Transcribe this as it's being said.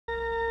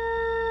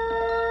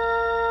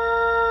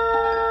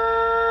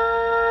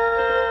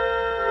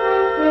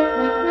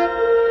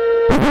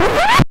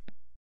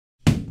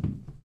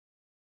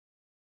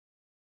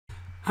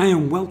Hi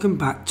and welcome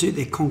back to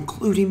the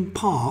concluding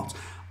part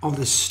of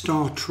the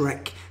Star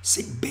Trek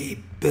Sick Bay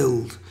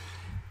build.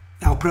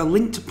 I'll put a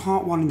link to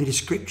part 1 in the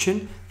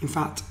description. In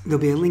fact, there'll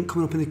be a link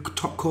coming up in the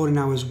top corner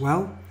now as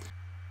well.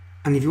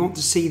 And if you want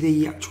to see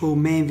the actual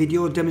main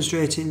video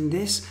demonstrating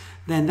this,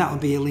 then that'll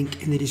be a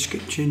link in the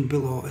description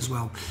below as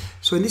well.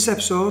 So in this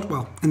episode,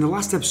 in the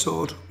last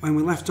episode, when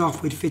we left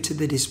off, we'd fitted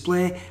the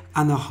display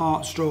and the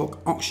heart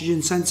stroke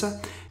oxygen sensor.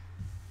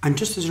 And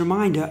just as a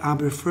reminder, I'll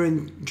be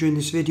referring during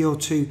this video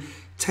to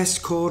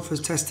test code for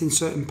testing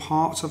certain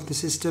parts of the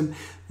system.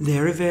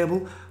 They're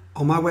available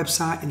on my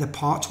website in the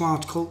part 2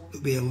 article.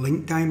 There'll be a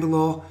link down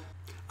below.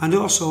 And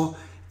also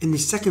in the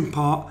second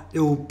part,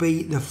 there will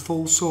be the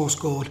full source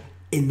code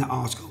in the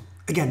article.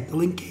 Again, the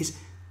link is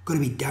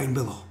going to be down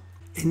below.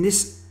 In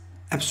this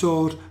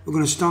episode, we're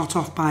going to start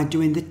off by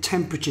doing the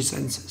temperature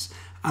sensors.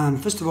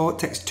 And first of all, it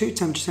takes 2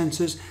 temperature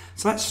sensors.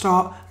 So let's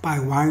start by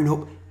wiring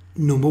up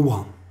number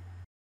 1.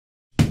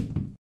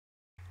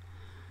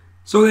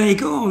 So there you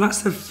go,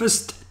 that's the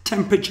first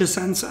temperature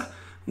sensor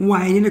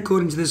wiring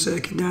according to the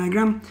circuit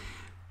diagram.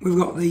 We've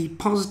got the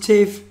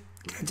positive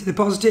connected to the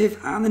positive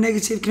and the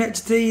negative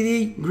connected to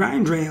the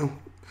ground rail.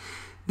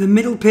 The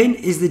middle pin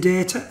is the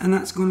data, and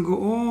that's going to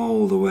go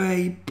all the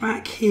way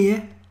back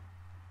here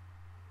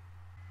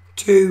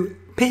to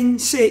pin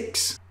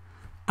 6,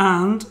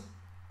 and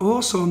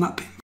also on that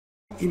pin,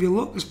 if you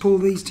look, let's pull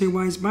these 2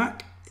 wires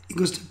back, it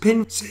goes to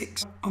pin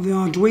 6 of the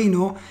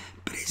Arduino,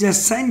 but it's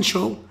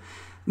essential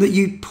that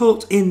you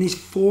put in this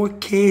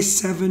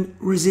 4K7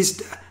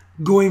 resistor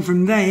going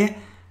from there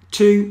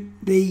to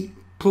the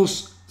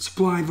plus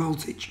supply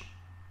voltage.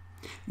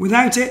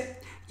 Without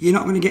it, you're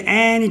not going to get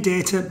any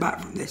data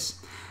back from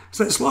this.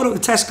 So let's load up the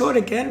test code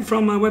again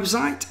from my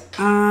website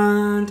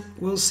and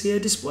we'll see a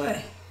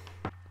display.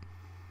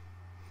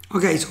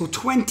 Okay, so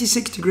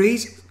 26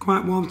 degrees,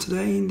 quite warm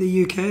today in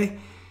the UK.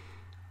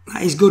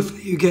 That is good for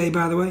the UK,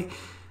 by the way.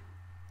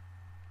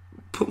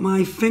 Put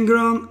my finger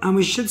on and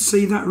we should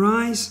see that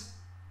rise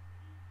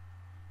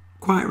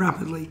quite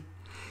rapidly.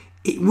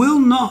 It will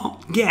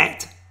not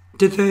get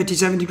to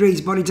 37 degrees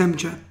body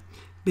temperature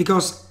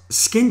because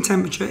skin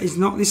temperature is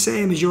not the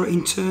same as your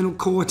internal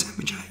core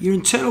temperature. Your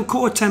internal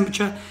core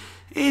temperature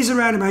is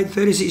around about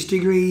 36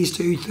 degrees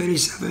to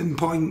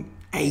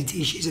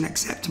 37.8ish is an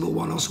acceptable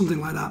one, or something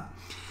like that.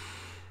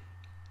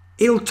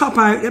 It'll top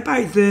out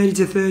about 30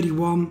 to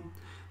 31.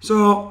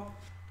 So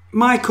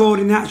my code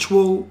in the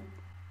actual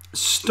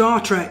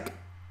Star Trek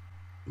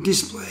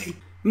display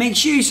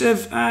makes use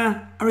of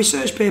a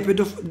research paper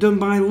done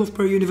by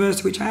Loughborough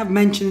University, which I have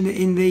mentioned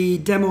in the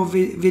demo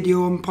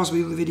video and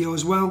possibly the video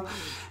as well.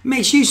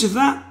 Makes use of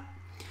that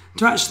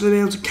to actually be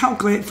able to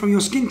calculate from your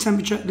skin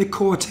temperature the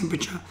core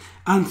temperature.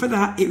 And for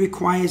that, it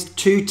requires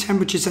 2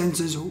 temperature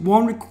sensors,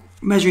 one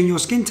measuring your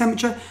skin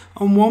temperature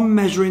and one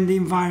measuring the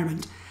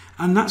environment.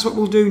 And that's what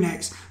we'll do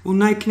next. We'll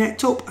now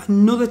connect up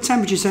another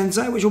temperature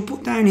sensor, which we'll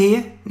put down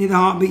here near the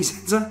heartbeat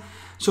sensor,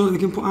 so that we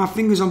can put our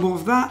fingers on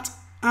both that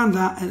and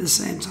that at the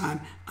same time,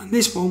 and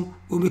this one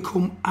will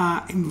become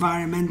our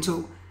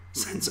environmental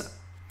sensor.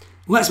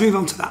 Let's move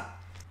on to that.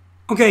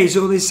 Okay,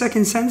 so the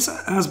second sensor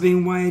has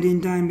been wired in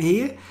down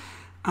here,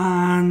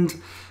 and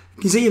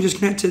you can see I've just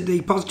connected the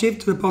positive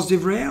to the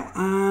positive rail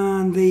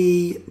and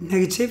the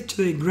negative to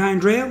the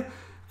ground rail,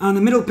 and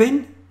the middle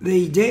pin,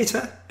 the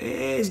data,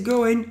 is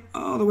going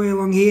all the way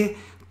along here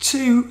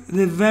to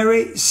the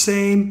very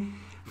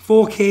same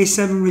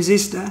 4K7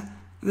 resistor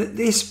that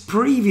this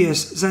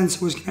previous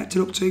sensor was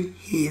connected up to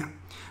here.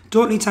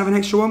 Don't need to have an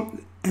extra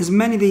one. As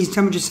many of these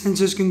temperature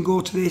sensors can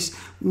go to this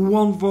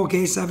one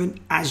 4K7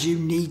 as you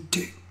need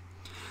to.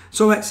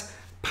 So let's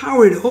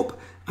power it up.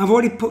 I've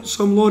already put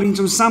some loading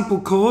some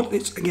sample code.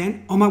 It's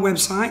again on my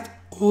website,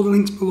 all the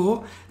links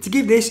below, to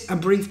give this a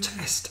brief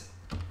test.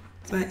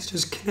 Let's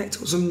just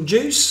connect up some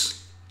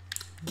juice,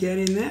 get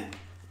in there,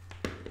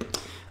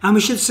 and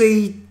we should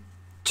see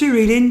 2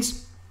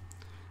 readings.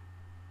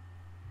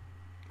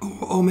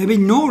 Or maybe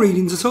no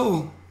readings at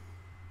all,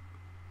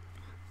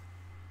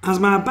 as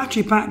my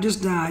battery pack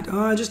just died.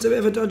 Oh, just a bit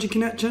of a dodgy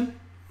connection.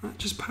 Let's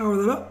just power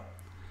that up.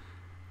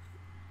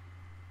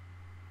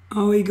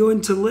 Are we going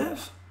to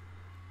live,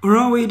 or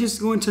are we just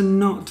going to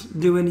not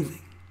do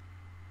anything?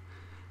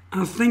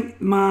 I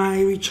think my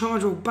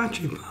rechargeable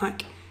battery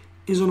pack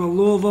is on a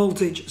low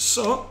voltage,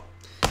 so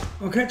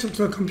I'll connect up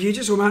to a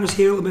computer, so I might just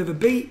hear a little bit of a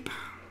beep.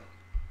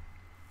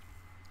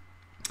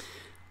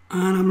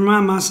 And I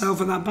remind myself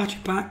that that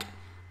battery pack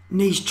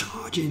needs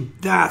charging.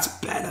 That's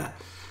better.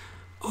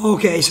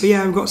 Okay, so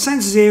yeah, we've got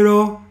sensor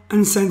 0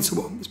 and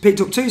sensor 1. It's picked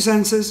up 2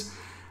 sensors,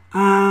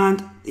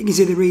 and you can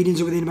see the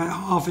readings are within about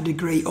half a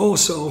degree or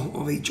so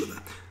of each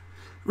other.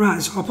 Right,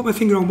 so I'll put my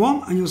finger on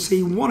one and you'll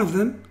see one of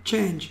them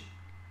change.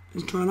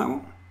 Let's try that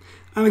one.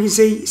 And we can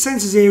see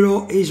sensor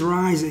 0 is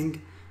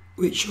rising,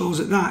 which shows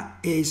that that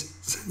is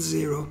sensor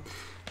 0.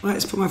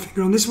 Let's put my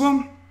finger on this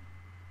one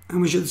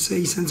and we should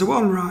see sensor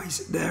 1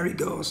 rise. There it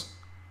goes.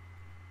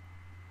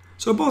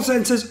 So both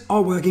sensors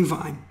are working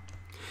fine.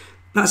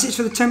 That's it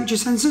for the temperature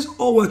sensors,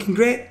 all working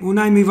great. We'll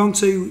now move on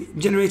to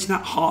generating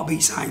that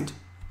heartbeat sound.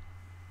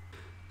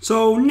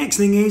 So next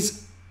thing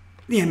is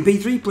the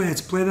MP3 player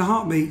to play the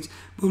heartbeat.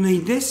 We'll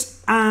need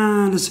this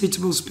and a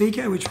suitable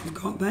speaker, which we've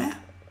got there.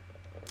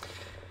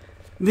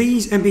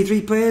 These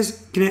MP3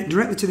 players connect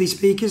directly to these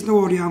speakers,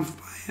 no audio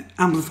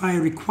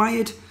amplifier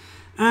required,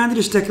 and they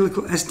just take a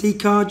little SD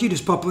card. You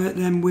just populate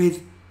them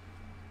with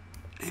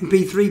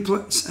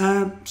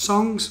MP3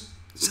 songs,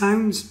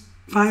 sounds,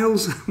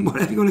 files,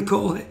 whatever you want to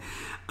call it,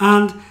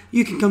 and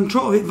you can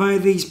control it via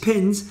these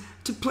pins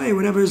to play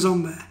whatever is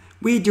on there.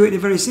 We do it in a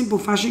very simple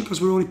fashion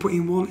because we're only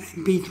putting one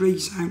MP3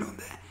 sound on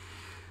there.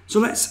 So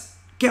let's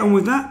get on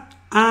with that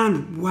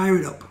and wire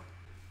it up.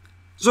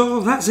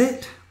 So that's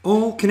it,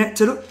 all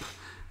connected up.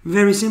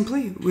 Very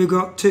simply, we've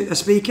got a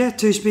speaker,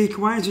 two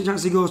speaker wires which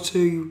actually go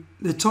to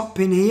the top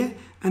pin here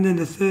and then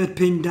the third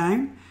pin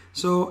down.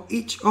 So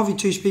each of your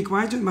two speaker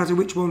wires, doesn't matter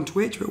which one to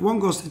which, but one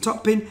goes to the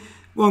top pin,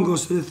 one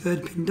goes to the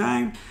third pin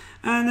down.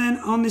 And then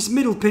on this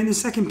middle pin, the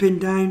second pin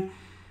down,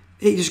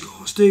 it just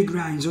goes to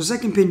ground. So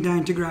second pin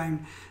down to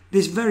ground.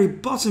 This very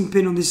bottom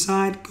pin on this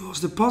side goes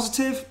to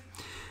positive.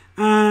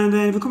 And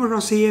then if we come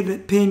across here,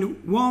 that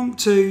pin 1,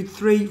 2,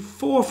 3,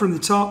 4 from the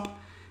top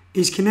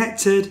is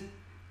connected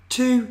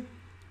to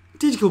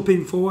digital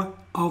pin 4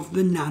 of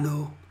the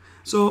Nano.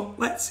 So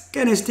let's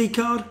get an SD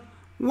card,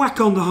 whack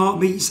on the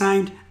heartbeat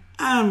sound,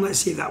 and let's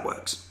see if that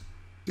works.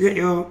 Get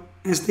your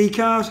SD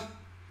card,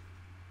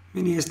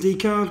 mini SD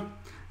card.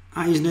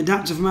 I use an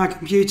adapter for my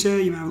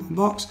computer. You might have a little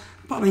box,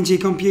 pop it into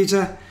your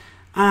computer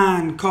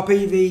and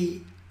copy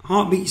the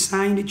heartbeat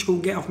sound, which you'll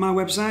get off my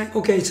website.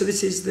 Okay, so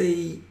this is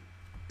the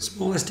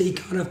small SD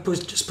card I've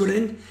just put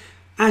in.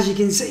 As you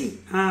can see,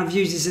 I've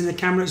used this in the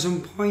camera at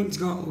some point. It's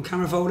got a little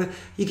camera folder.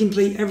 You can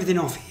delete everything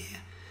off here.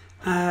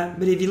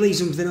 But if you leave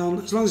something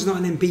on, as long as it's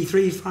not an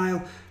MP3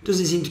 file,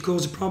 doesn't seem to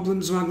cause a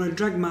problem. So I'm going to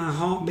drag my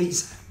heartbeat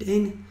sound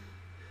in.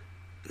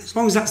 As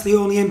long as that's the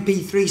only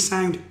MP3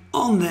 sound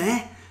on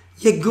there,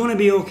 you're going to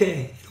be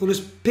okay. It'll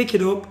just pick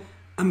it up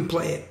and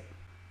play it.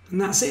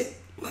 And that's it.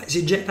 Let's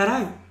eject that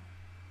out.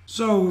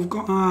 So we've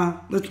got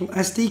our little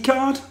SD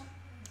card.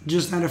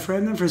 Just out of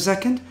frame then for a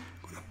second.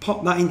 I'm going to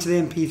pop that into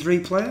the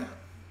MP3 player.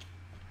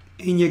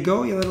 In you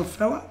go, you little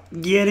fella.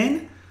 Get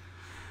in.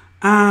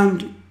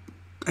 And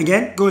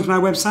again, go to my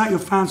website, you'll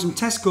find some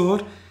test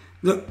code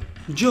that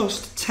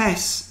just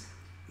tests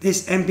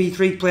this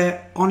MP3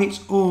 player on its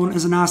own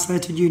as an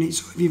isolated unit.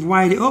 So if you've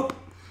wired it up,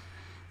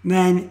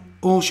 then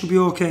all should be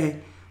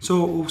okay.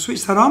 So we'll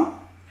switch that on.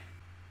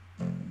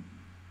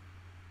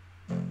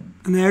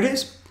 And there it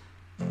is.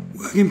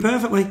 Working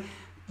perfectly.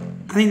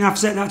 I think I've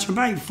set that to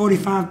about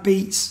 45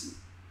 beats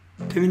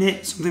per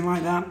minute, something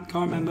like that.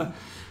 Can't remember.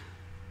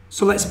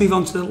 So let's move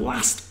on to the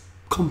last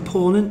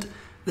component,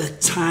 the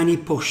tiny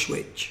push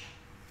switch.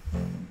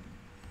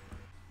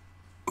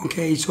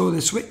 Okay, so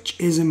the switch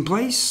is in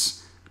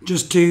place.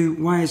 Just two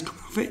wires come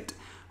off it.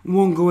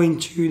 One going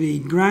to the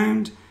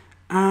ground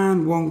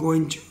and one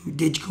going to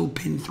digital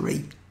pin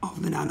 3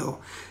 of the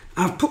Nano.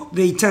 I've put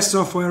the test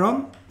software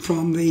on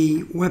from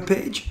the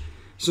webpage.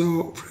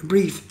 So for a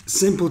brief,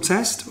 simple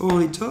test, all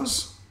it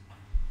does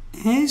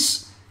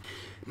is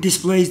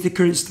displays the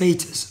current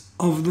status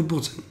of the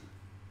button.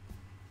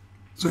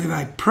 So if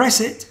I press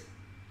it,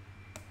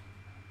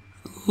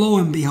 lo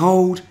and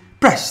behold,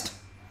 pressed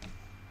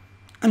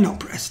and not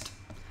pressed.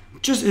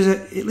 Just as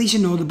at least you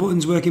know the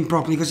button's working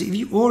properly, because if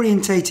you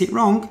orientate it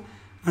wrong,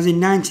 as in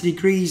 90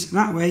 degrees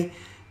that way,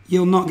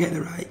 you'll not get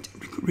the right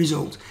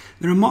result.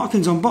 There are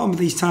markings on bottom of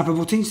these type of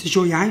buttons to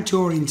show you how to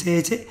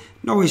orientate it.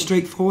 Not always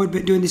straightforward,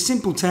 but doing this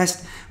simple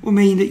test will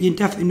mean that you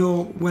definitely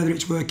know whether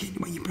it's working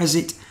when you press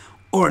it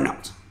or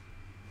not.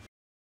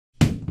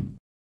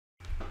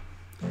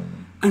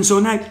 And so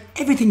now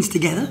everything's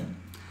together.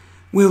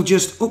 We'll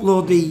just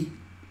upload the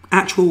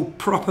actual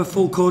proper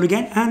full code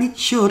again and it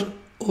should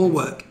all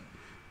work.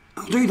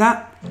 I'll do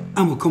that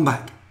and we'll come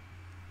back.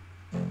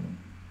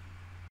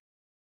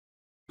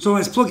 So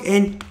let's plug it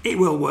in. It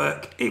will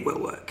work. It will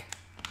work.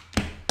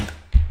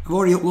 I've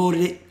already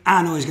uploaded it.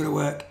 I know it's going to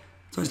work.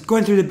 So it's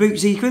going through the boot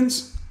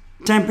sequence.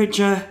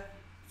 Temperature.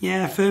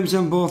 Yeah, affirmative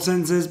on both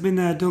sensors. Been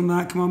there, done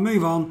that. Come on,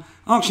 move on.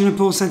 Oxygen and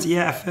pulse sensor.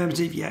 Yeah,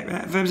 affirmative.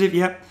 Yeah, affirmative.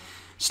 Yeah.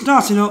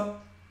 Starting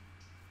up.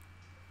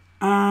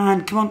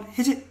 And come on,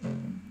 hit it.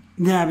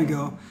 There we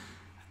go.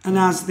 And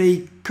as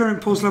the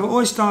current pulse level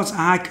always starts at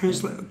high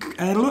current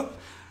level,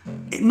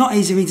 not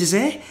easy for me to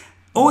say,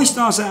 always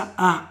starts at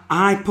a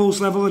high pulse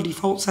level, a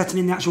default setting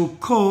in the actual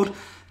code,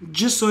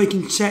 just so you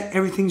can check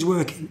everything's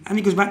working. And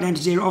it goes back down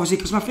to 0, obviously,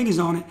 because my finger's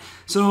not on it.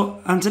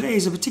 So, and today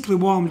is a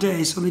particularly warm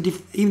day, so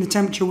even the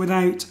temperature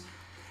without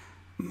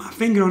my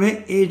finger on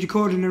it is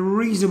recording a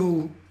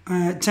reasonable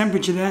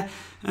temperature there.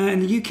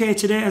 In the UK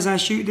today, as I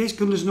shoot this,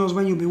 goodness knows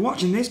when you'll be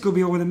watching this, could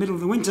be over the middle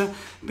of the winter,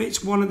 but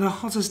it's one of the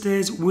hottest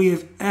days we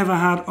have ever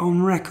had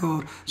on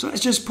record. So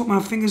let's just put my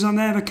fingers on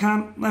there if I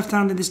can,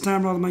 left-handed this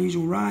time rather than my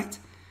usual right.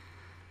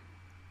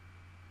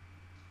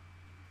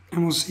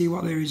 And we'll see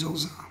what the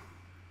results are.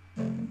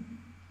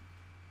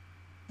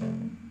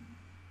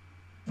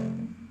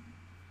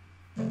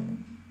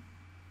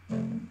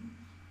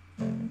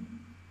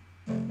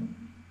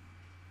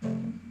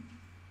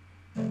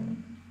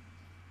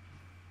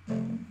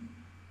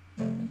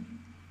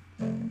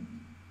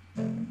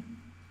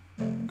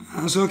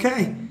 That's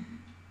okay.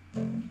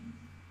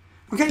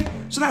 Okay,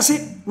 so that's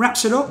it.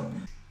 Wraps it up.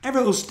 Every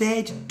little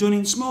stage done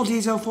in small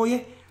detail for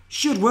you.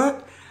 Should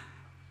work.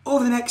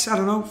 Over the next, I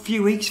don't know,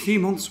 few weeks, few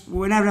months,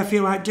 whenever I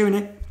feel like doing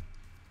it,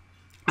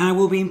 I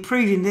will be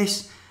improving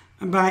this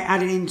by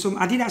adding in some.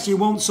 I did actually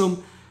want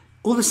some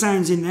other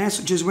sounds in there,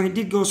 such as when it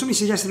did go. Somebody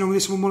suggested on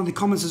this one of the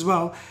comments as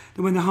well,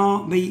 that when the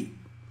heartbeat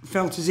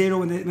fell to zero,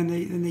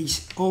 when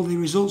all the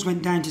results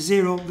went down to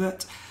zero,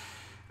 that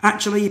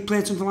actually he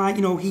played something like,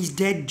 you know, He's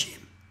Dead, Jim.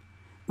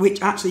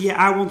 Which actually, yeah,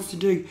 I wanted to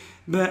do,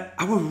 but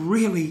I was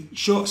really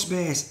short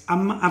space.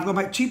 I've got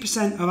about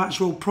 2% of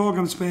actual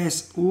program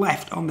space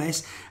left on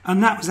this,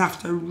 and that was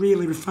after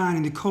really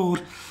refining the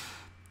code.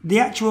 The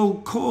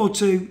actual code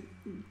to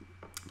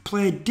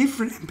play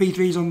different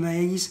MP3s on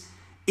these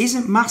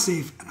isn't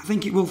massive, and I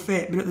think it will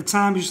fit, but at the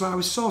time just like I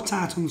was so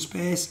tight on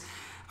space,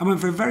 I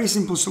went for a very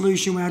simple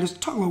solution where I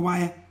just toggle a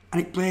wire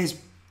and it plays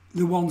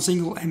the one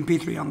single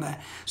MP3 on there.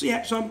 So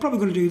yeah, so I'm probably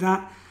going to do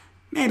that.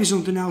 Maybe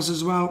something else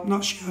as well,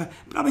 not sure.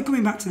 But I'll be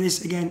coming back to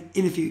this again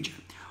in the future.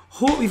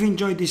 Hope you've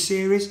enjoyed this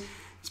series.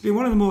 It's been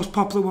one of the most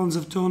popular ones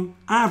I've done.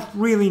 I've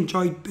really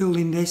enjoyed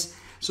building this.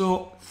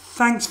 So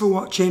thanks for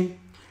watching.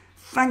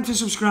 Thanks for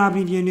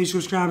subscribing if you're a new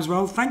subscriber as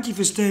well. Thank you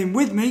for staying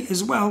with me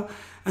as well,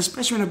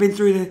 especially when I've been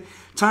through the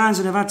times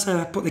that I've had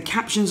to put the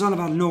captions on. I've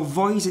had no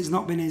voice. It's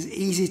not been as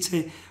easy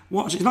to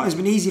watch. It's not as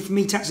been easy for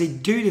me to actually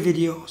do the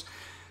videos.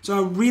 So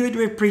I really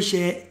do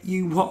appreciate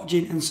you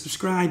watching and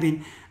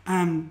subscribing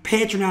and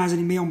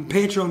patronising me on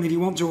Patreon if you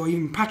want to, or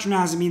even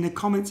patronising me in the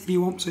comments if you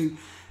want to.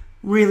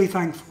 Really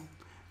thankful.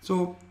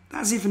 So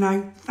that's it for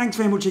now. Thanks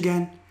very much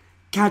again.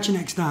 Catch you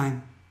next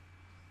time.